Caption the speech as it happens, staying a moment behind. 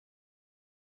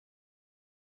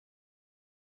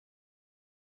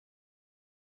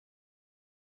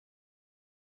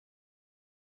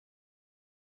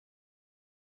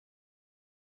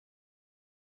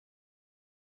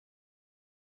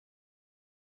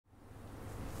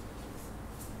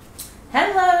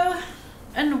Hello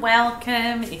and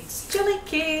welcome, it's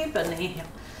Gillykube and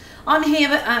I'm here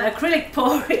at acrylic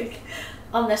pouring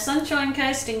on the Sunshine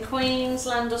Coast in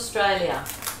Queensland, Australia.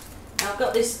 Now I've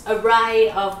got this array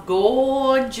of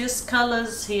gorgeous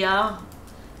colours here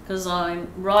because I'm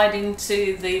right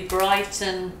into the bright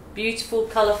and beautiful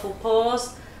colourful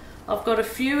pours. I've got a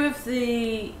few of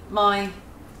my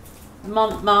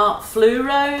Mont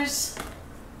fluoros.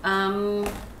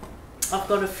 I've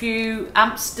got a few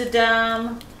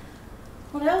Amsterdam.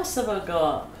 What else have I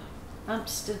got?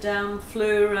 Amsterdam,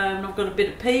 fluoro, and I've got a bit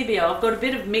of PBO. I've got a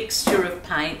bit of mixture of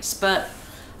paints, but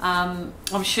I'm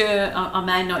sure I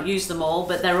may not use them all,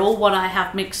 but they're all what I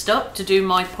have mixed up to do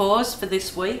my pours for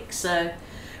this week. So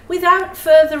without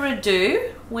further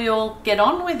ado, we'll get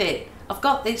on with it. I've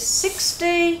got this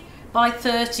 60 by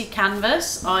 30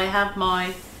 canvas. I have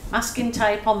my masking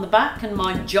tape on the back and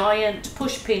my giant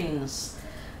push pins.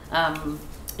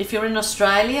 If you're in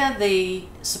Australia, the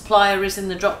supplier is in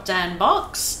the drop down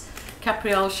box,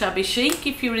 Capriole Shabby Chic.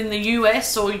 If you're in the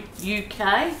US or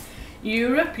UK,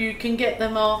 Europe, you can get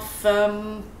them off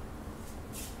Amazon,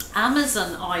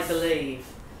 I believe,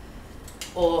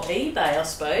 or eBay, I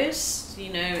suppose,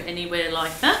 you know, anywhere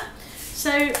like that.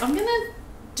 So I'm going to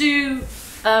do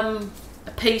a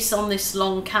piece on this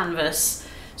long canvas,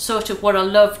 sort of what I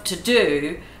love to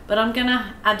do, but I'm going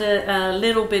to add a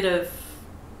little bit of,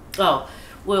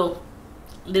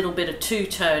 little bit of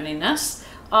two-toniness.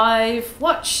 I've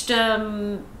watched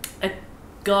a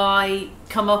guy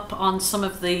come up on some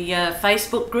of the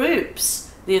Facebook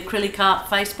groups, the acrylic art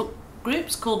Facebook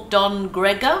groups, called Don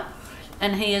Gregor,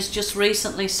 and he has just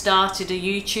recently started a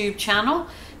YouTube channel.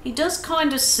 He does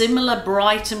kind of similar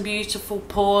bright and beautiful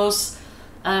pours,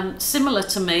 similar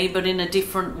to me but in a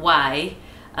different way.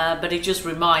 But it just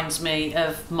reminds me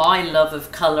of my love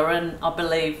of colour, and I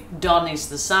believe Don is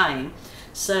the same.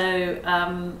 So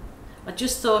I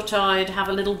just thought I'd have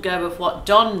a little go of what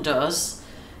Don does.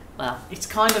 Well, it's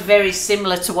kind of very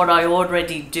similar to what I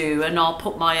already do, and I'll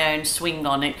put my own swing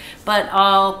on it. But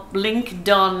I'll link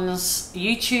Don's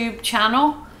YouTube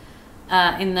channel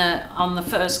on the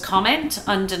first comment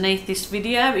underneath this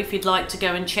video if you'd like to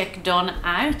go and check Don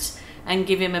out and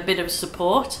give him a bit of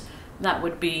support. That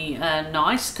would be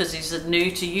nice, because he's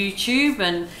new to YouTube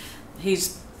and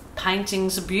his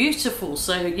paintings are beautiful.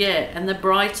 So yeah, and they're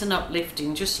bright and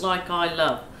uplifting, just like I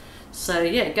love. So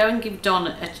yeah, go and give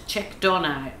Don check Don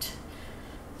out.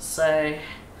 So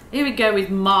here we go with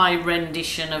my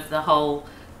rendition of the whole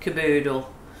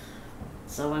caboodle.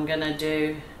 So I'm gonna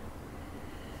do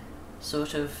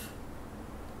sort of,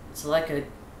 it's like I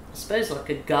suppose like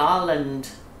a garland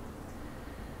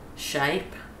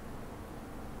shape.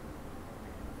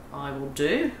 I will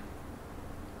do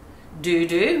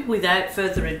without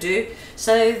further ado.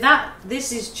 So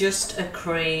this is just a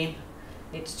cream.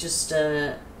 It's just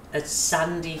a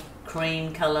sandy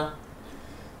cream colour.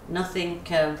 Nothing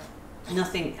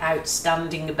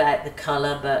outstanding about the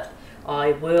colour, but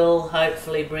I will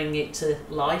hopefully bring it to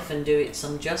life and do it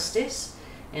some justice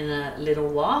in a little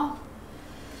while.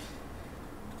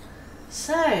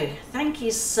 So, thank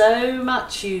you so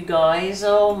much, you guys.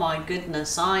 Oh my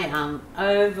goodness, I am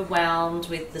overwhelmed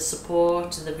with the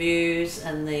support, the views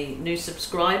and the new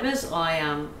subscribers. I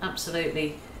am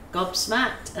absolutely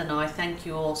gobsmacked, and I thank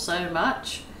you all so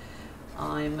much.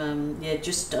 I'm yeah,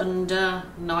 just under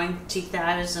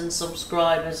 90,000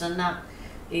 subscribers, and that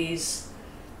is,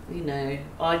 you know,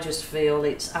 I just feel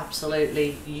it's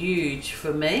absolutely huge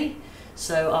for me.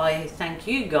 So I thank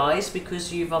you guys,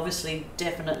 because you've obviously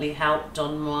definitely helped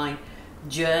on my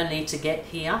journey to get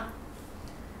here.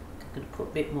 I'm going to put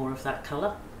a bit more of that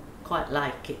colour. Quite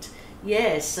like it.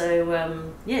 Yeah,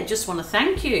 so yeah, just want to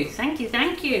thank you. Thank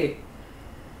you.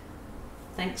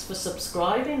 Thanks for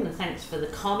subscribing, and thanks for the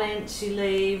comments you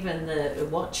leave and the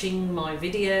watching my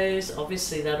videos.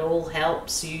 Obviously that all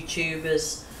helps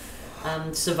YouTubers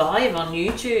survive on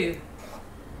YouTube.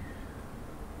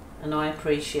 And I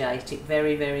appreciate it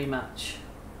very, very much.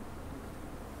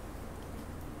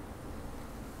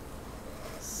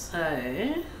 So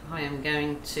I am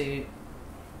going to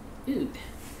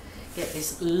get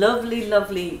this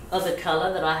lovely other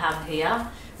colour that I have here,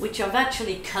 which I've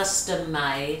actually custom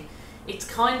made. It's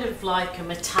kind of like a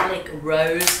metallic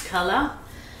rose colour.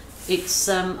 It's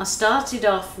I started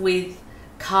off with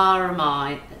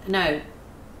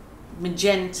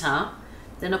magenta.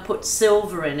 Then I put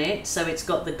silver in it, so it's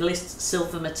got the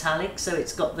silver metallic, so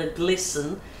it's got the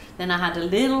glisten. Then I had a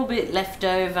little bit left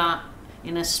over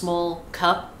in a small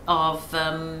cup of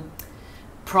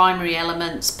Primary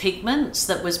Elements pigments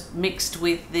that was mixed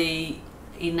with the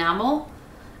enamel,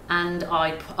 and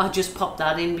I just popped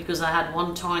that in because I had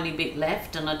one tiny bit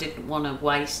left and I didn't want to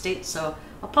waste it, so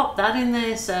I popped that in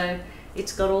there, so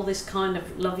it's got all this kind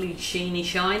of lovely sheeny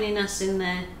shininess in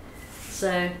there.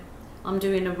 So I'm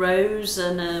doing a rose,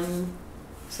 and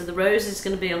so the rose is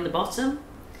going to be on the bottom,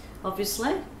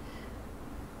 obviously,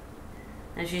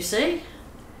 as you see,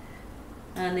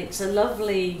 and it's a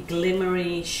lovely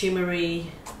glimmery,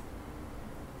 shimmery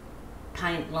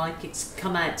paint, like it's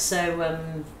come out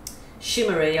so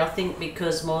shimmery, I think,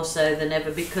 because more so than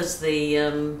ever, because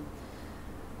the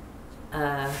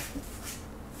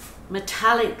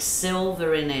metallic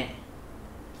silver in it.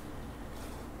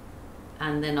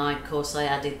 And then of course I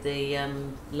added the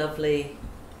lovely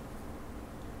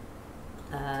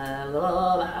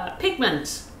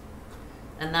pigment,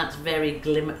 and that's very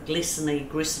glistening.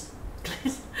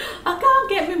 I can't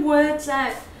get my words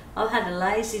out. I've had a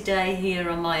lazy day here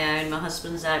on my own. My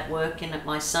husband's out working at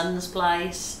my son's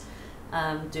place,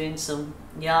 doing some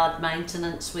yard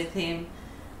maintenance with him,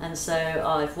 and so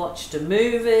I've watched a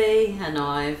movie and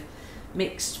I've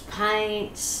mixed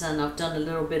paints and I've done a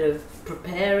little bit of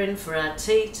preparing for our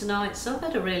tea tonight. So I've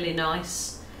had a really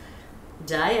nice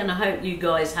day, and I hope you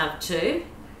guys have too.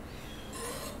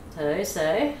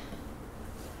 So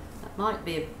that might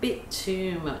be a bit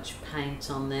too much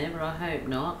paint on there, but I hope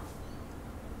not.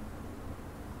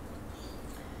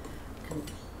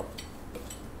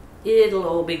 It'll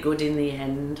all be good in the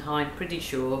end, I'm pretty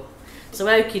sure. So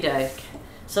okie doke.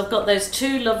 So I've got those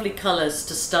two lovely colours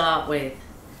to start with,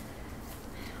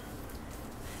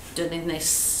 done in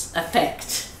this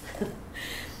effect.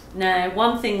 Now,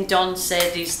 one thing Don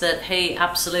said is that he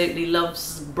absolutely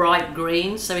loves bright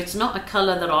green, so it's not a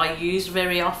colour that I use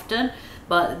very often,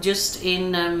 but just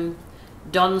in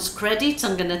Don's credit,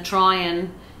 I'm going to try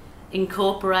and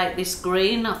incorporate this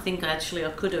green. I think actually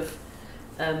I could have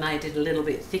made it a little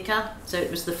bit thicker. So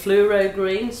it was the fluoro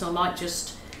green, so I might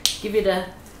just give it a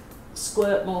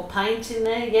squirt more paint in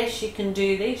there. Yes, you can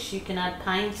do this, you can add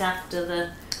paint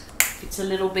after it's a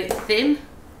little bit thin.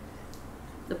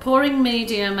 The pouring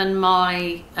medium and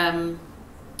my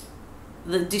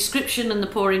the description and the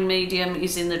pouring medium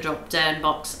is in the drop down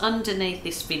box underneath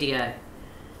this video.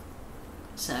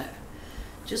 So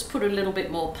just put a little bit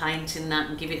more paint in that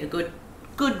and give it a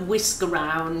good whisk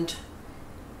around.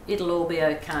 It'll all be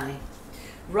okay.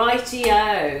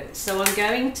 Rightio, so I'm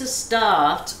going to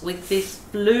start with this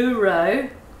fluoro,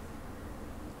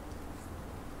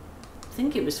 I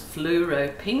think it was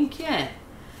fluoro pink, yeah.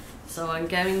 So I'm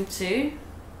going to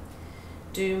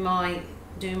do my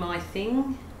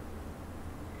thing.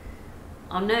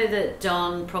 I know that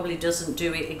Don probably doesn't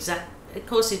do it of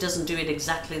course he doesn't do it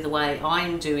exactly the way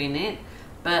I'm doing it,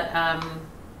 but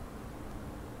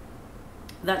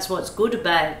that's what's good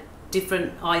about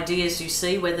different ideas you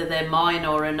see, whether they're mine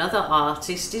or another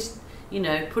artist, is, you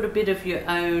know, put a bit of your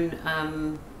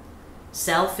own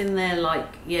self in there,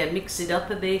 like, yeah, mix it up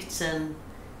a bit, and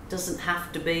it doesn't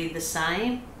have to be the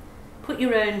same. Put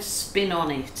your own spin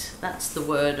on it, that's the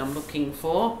word I'm looking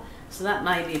for. So that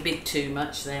may be a bit too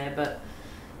much there, but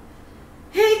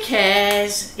who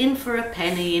cares? In for a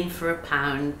penny, in for a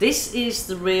pound. This is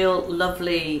the real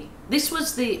lovely, this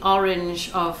was the orange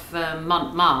of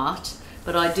Mont,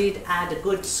 but I did add a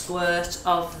good squirt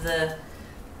of the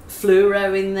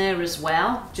fluoro in there as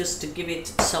well, just to give it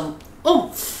some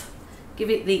oomph, give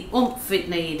it the oomph it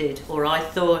needed, or I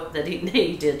thought that it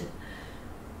needed.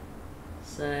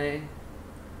 So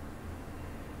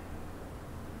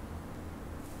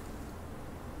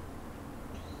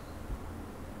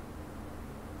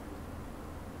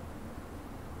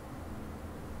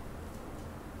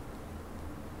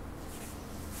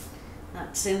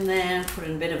that's in there,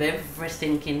 putting a bit of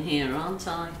everything in here, aren't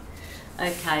I?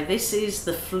 Okay, this is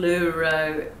the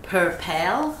fluoro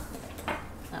purple.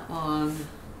 That one,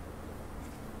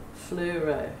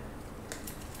 fluoro,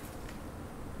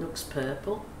 looks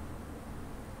purple.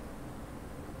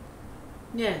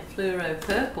 Yeah, fluoro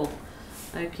purple.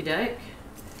 Okie doke.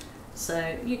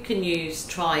 So you can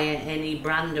try any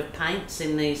brand of paints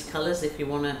in these colours if you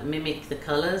want to mimic the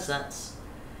colours. That's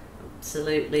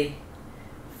absolutely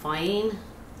fine.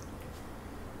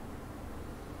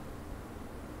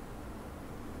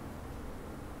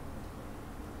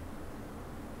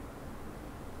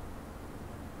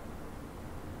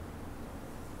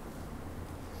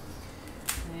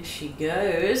 There she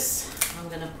goes. I'm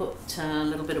going to put a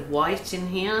little bit of white in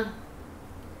here.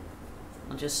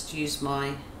 I'll just use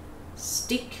my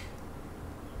stick.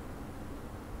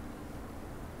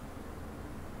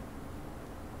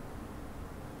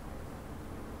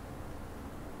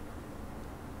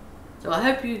 So I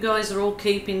hope you guys are all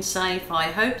keeping safe. I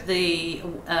hope the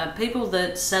people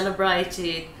that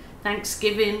celebrated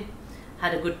Thanksgiving,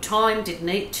 had a good time, didn't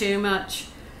eat too much.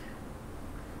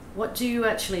 What do you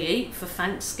actually eat for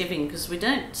Thanksgiving? Because we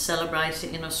don't celebrate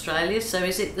it in Australia. So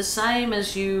is it the same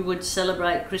as you would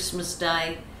celebrate Christmas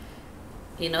Day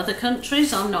in other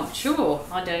countries? I'm not sure.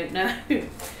 I don't know.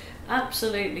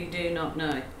 Absolutely do not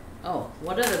know. Oh,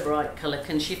 what other bright colour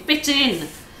can she fit in?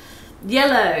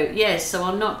 Yellow, yes. So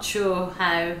I'm not sure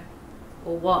how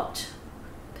or what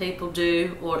people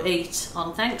do or eat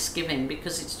on Thanksgiving,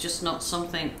 because it's just not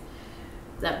something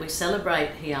that we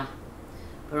celebrate here.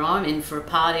 But I'm in for a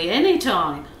party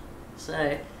anytime. So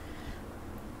I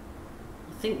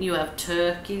think you have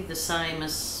turkey, the same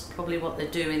as probably what they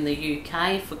do in the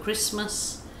UK for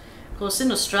Christmas. Of course,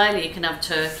 in Australia you can have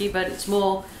turkey, but it's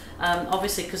more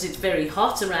obviously because it's very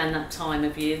hot around that time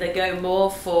of year. They go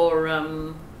more for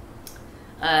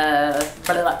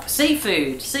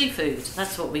seafood.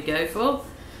 That's what we go for.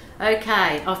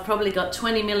 Okay, I've probably got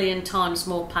 20 million times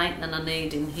more paint than I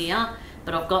need in here.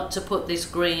 But I've got to put this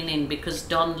green in because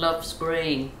Don loves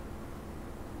green.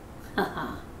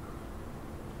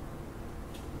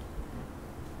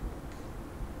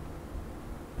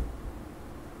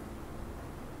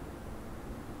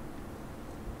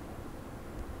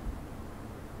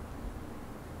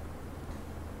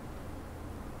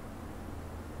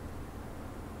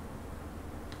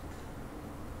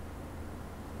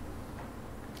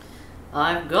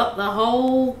 I've got the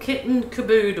whole kit and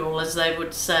caboodle, as they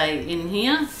would say, in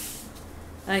here.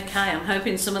 Okay, I'm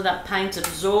hoping some of that paint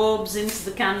absorbs into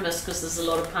the canvas because there's a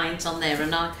lot of paint on there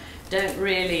and I don't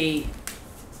really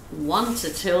want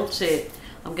to tilt it.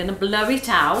 I'm going to blow it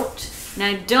out.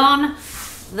 Now Don,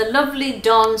 the lovely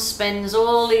Don, spends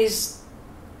all his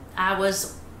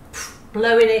hours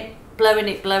blowing it,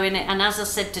 and as I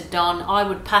said to Don, I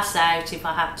would pass out if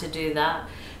I had to do that.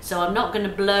 So I'm not going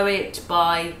to blow it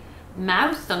by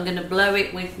mouth. I'm going to blow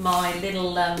it with my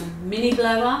little mini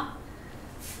blower,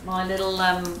 my little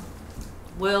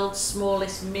world's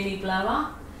smallest mini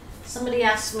blower. Somebody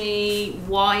asked me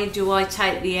why do I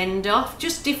take the end off.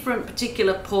 Just different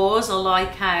particular pours. I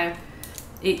like how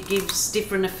it gives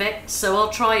different effects, so I'll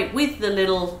try it with the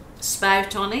little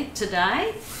spout on it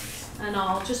today, and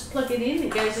I'll just plug it in. It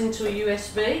goes into a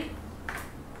USB.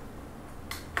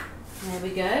 There we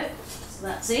go, so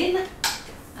that's in.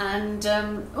 And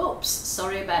oops,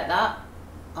 sorry about that,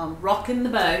 I'm rocking the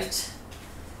boat,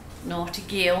 naughty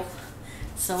gill.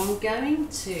 So I'm going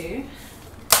to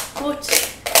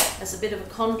put, as a bit of a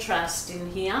contrast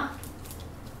in here,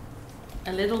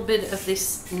 a little bit of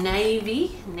this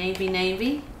navy,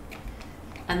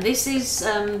 and this is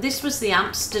this was the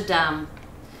Amsterdam.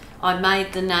 I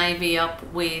made the navy up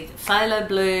with phthalo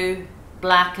blue,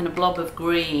 black and a blob of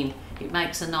green. It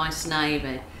makes a nice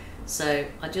navy. So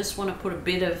I just want to put a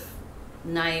bit of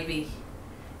navy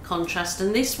contrast,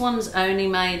 and this one's only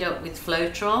made up with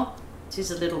floetrol. It is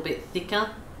a little bit thicker,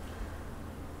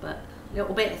 but a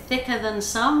little bit thicker than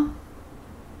some.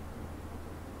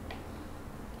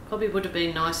 Probably would have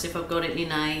been nice if I've got it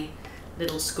in a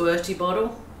little squirty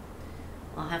bottle.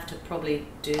 I'll have to probably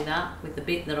do that with the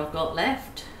bit that I've got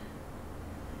left.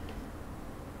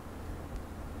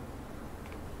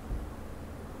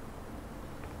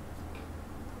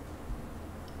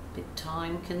 Bit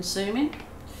time consuming.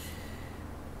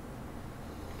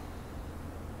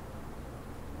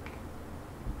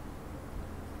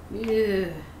 Yeah,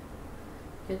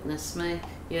 goodness me.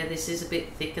 Yeah, this is a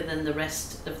bit thicker than the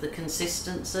rest of the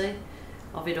consistency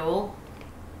of it all.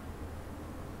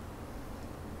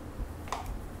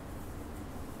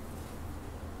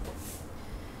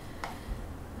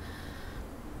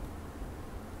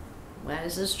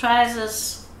 Where's his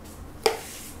trousers?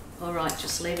 Alright,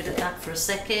 just leave it at that for a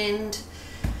second.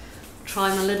 Try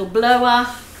my little blower.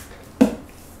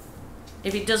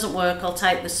 If it doesn't work, I'll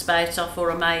take the spout off,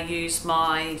 or I may use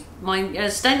my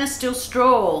stainless steel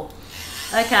straw.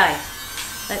 Okay,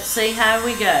 let's see how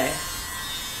we go.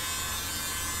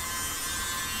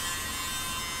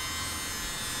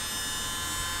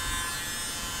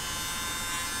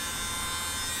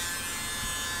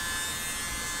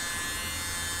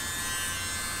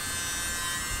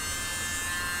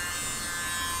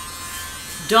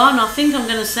 Don, I think I'm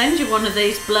going to send you one of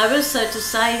these blowers, so to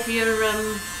save your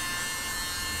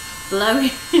blowing.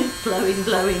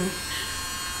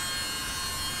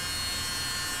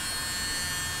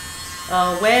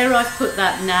 Where I've put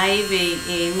that navy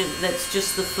in, that's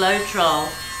just the floetrol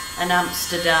and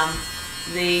Amsterdam,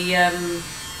 the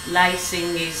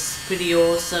lacing is pretty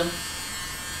awesome,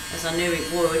 as I knew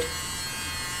it would.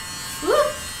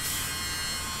 Woo!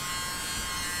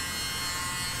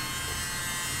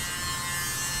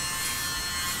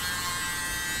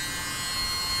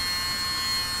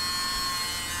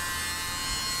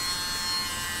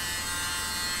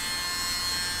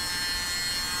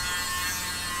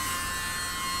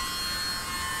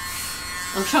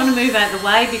 I'm trying to move out of the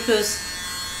way because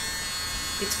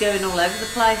it's going all over the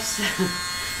place.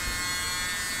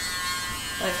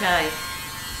 Okay,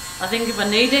 I think if I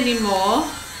need any more,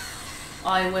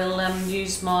 I will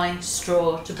use my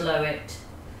straw to blow it.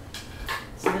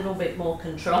 It's a little bit more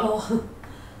control.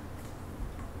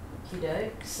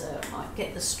 Okey-doke, so I might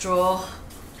get the straw.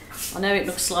 I know it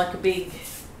looks like a big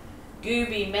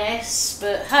gooby mess,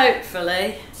 but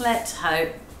hopefully, let's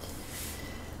hope.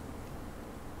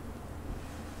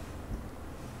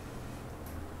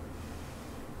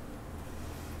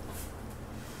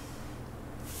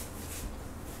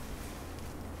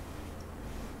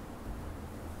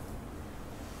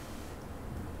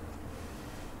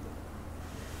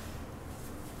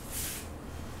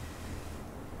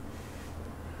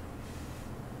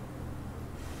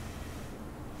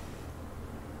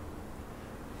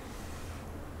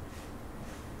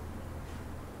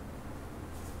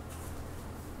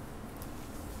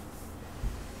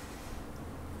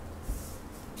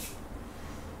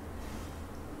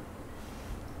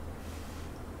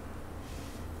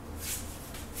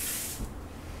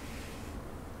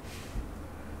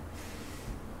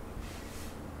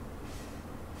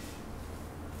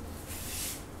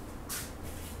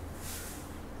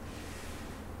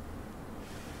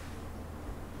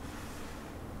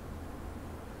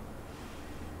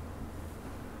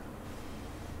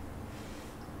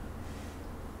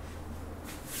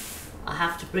 I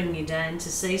have to bring you down to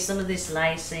see some of this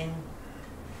lacing.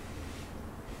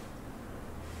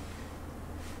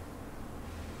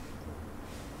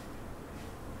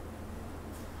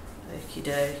 Okie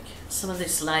doke. Some of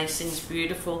this lacing's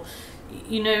beautiful.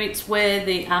 You know, it's where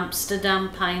the Amsterdam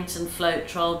paint and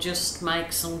floetrol just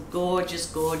make some gorgeous,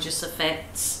 gorgeous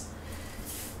effects.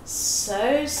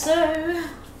 So,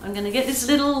 I'm going to get this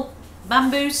little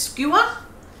bamboo skewer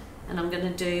and I'm going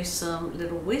to do some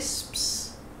little wisps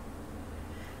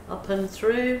up and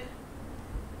through.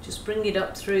 Just bring it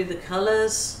up through the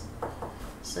colours.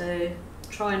 So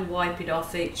try and wipe it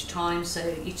off each time, so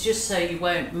it's just so you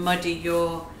won't muddy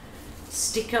your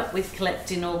stick up with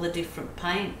collecting all the different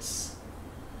paints.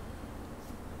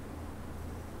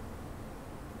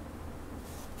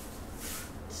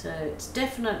 So it's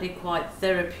definitely quite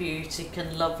therapeutic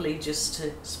and lovely just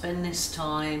to spend this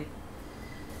time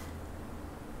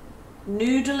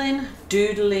noodling,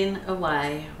 doodling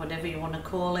away, whatever you want to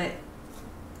call it.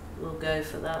 We'll go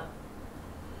for that.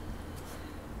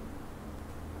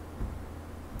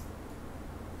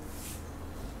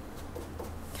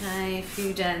 Okay, a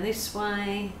few down this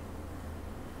way.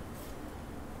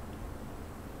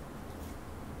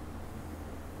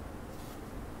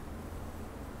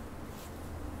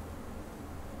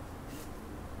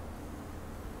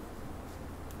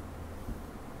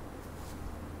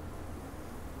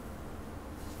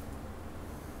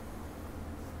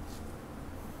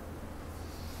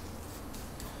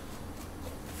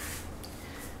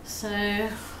 So I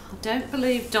don't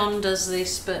believe Don does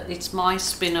this, but it's my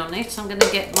spin on it. I'm going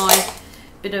to get my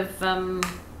bit of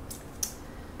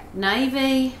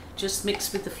navy just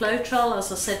mixed with the floetrol,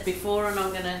 as I said before, and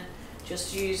I'm going to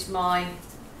just use my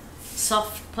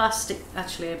soft plastic,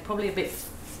 actually probably a bit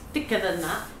thicker than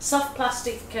that, soft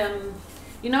plastic,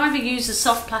 you know, if you use a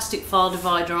soft plastic file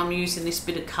divider, I'm using this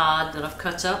bit of card that I've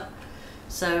cut up.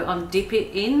 So I'm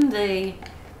dipping in the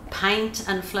paint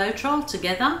and floetrol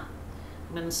together.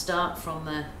 I'm going to start from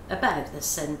about the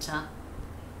centre,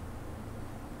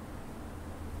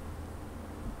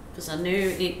 because I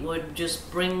knew it would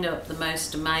just bring up the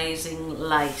most amazing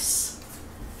lace.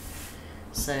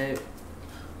 So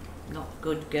not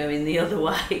good going the other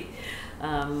way.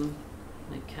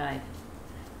 Okay,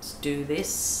 let's do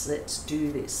this. Let's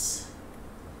do this.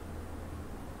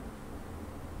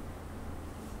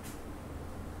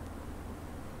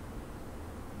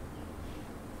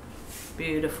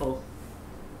 Beautiful.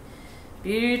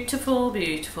 Beautiful,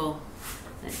 beautiful.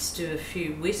 Let's do a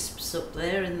few wisps up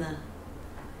there in the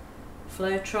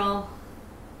floetrol.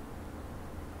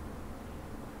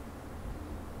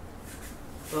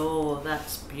 Oh,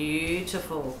 that's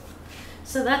beautiful.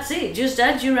 So that's it. Just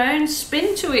add your own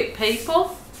spin to it,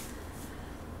 people.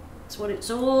 That's what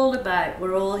it's all about.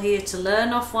 We're all here to learn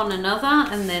off one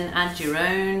another and then add your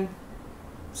own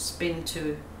spin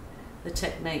to the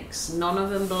techniques. None of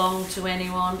them belong to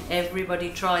anyone. Everybody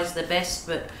tries their best,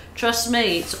 but trust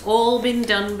me, it's all been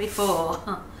done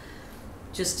before,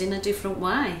 just in a different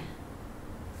way.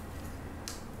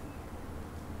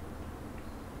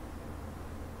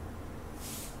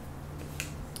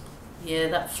 Yeah,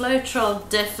 that floetrol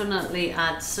definitely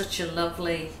adds such a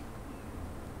lovely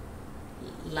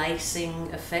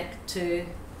lacing effect to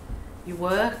your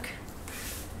work.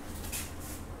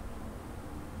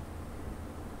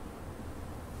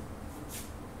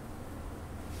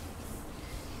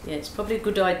 Yeah, it's probably a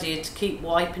good idea to keep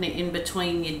wiping it in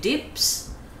between your dips.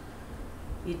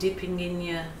 You're dipping in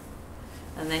your,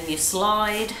 and then you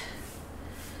slide.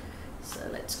 So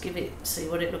let's give it, see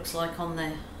what it looks like on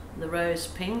the rose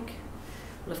pink.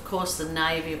 Well, of course the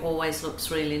navy always looks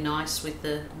really nice with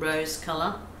the rose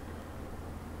colour.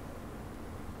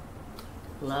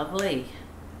 Lovely,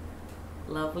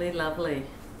 lovely, lovely.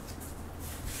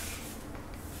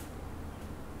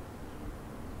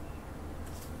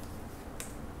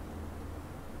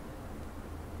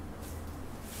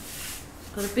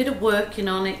 Got a bit of working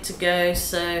on it to go,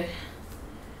 so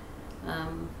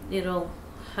it'll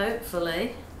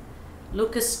hopefully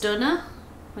look a stunner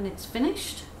when it's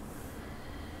finished.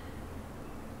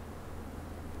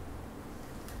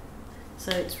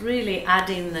 So it's really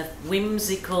adding the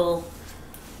whimsical,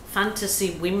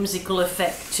 fantasy whimsical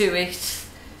effect to it.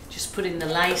 Just putting the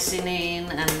lacing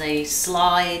in and the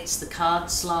slides, the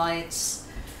card slides.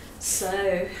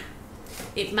 So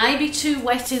it may be too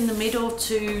wet in the middle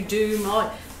to do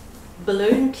my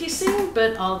balloon kissing,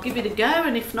 but I'll give it a go,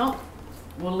 and if not,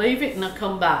 we'll leave it and I'll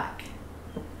come back.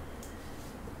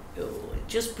 Oh, it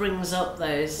just brings up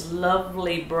those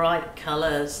lovely bright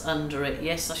colours under it.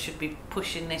 Yes, I should be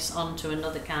pushing this onto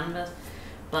another canvas,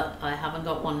 but I haven't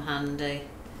got one handy.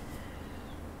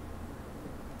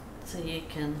 So you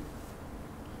can,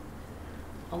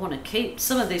 I want to keep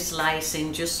some of this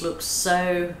lacing, just looks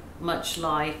so much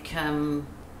like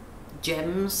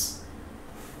gems,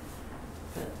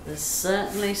 but there's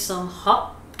certainly some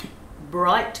hot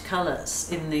bright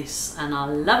colours in this, and I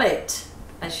love it.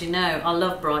 As you know, I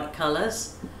love bright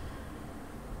colours.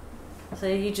 So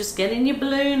you just get in your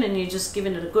balloon and you're just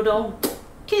giving it a good old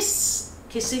kiss,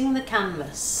 kissing the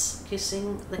canvas,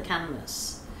 kissing the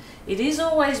canvas. It is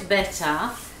always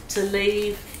better to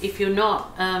leave, if you're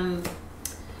not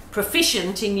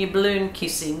proficient in your balloon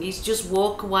kissing, is just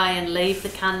walk away and leave the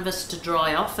canvas to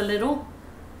dry off a little.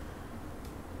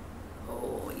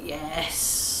 Oh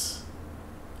yes.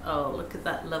 Oh, look at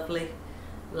that lovely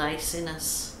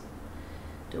laciness.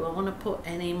 Do I want to put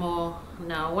any more?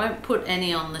 No, I won't put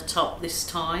any on the top this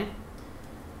time.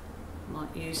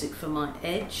 Might use it for my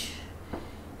edge.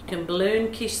 You can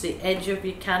balloon kiss the edge of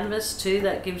your canvas too.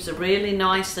 That gives a really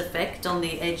nice effect on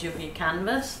the edge of your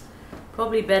canvas.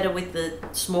 Probably better with the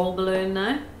small balloon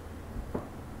though.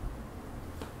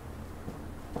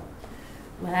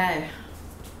 Wow.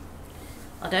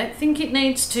 I don't think it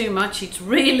needs too much. It's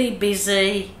really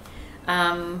busy,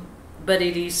 but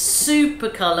it is super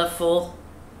colourful.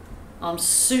 I'm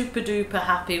super duper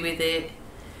happy with it.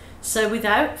 So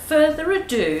without further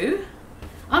ado,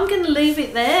 I'm going to leave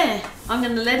it there. I'm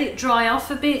going to let it dry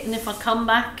off a bit, and if I come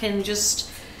back and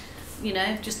just, you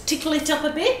know, just tickle it up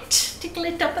a bit,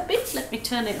 let me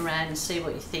turn it around and see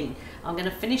what you think. I'm going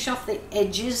to finish off the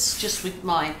edges just with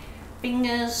my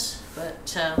fingers,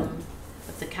 but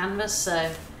of the canvas.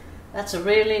 So that's a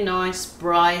really nice,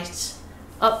 bright,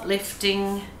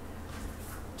 uplifting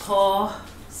pour.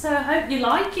 So I hope you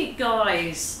like it,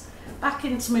 guys. Back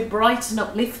into my bright and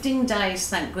uplifting days,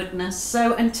 thank goodness.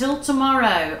 So until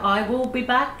tomorrow, I will be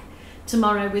back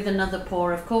tomorrow with another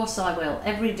pour. Of course I will,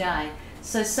 every day.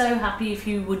 So happy if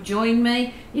you would join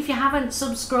me. If you haven't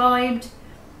subscribed,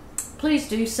 please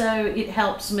do so. It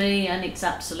helps me and it's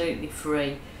absolutely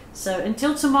free. So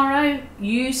until tomorrow,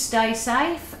 you stay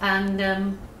safe and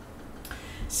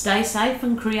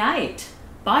create.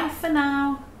 Bye for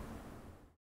now.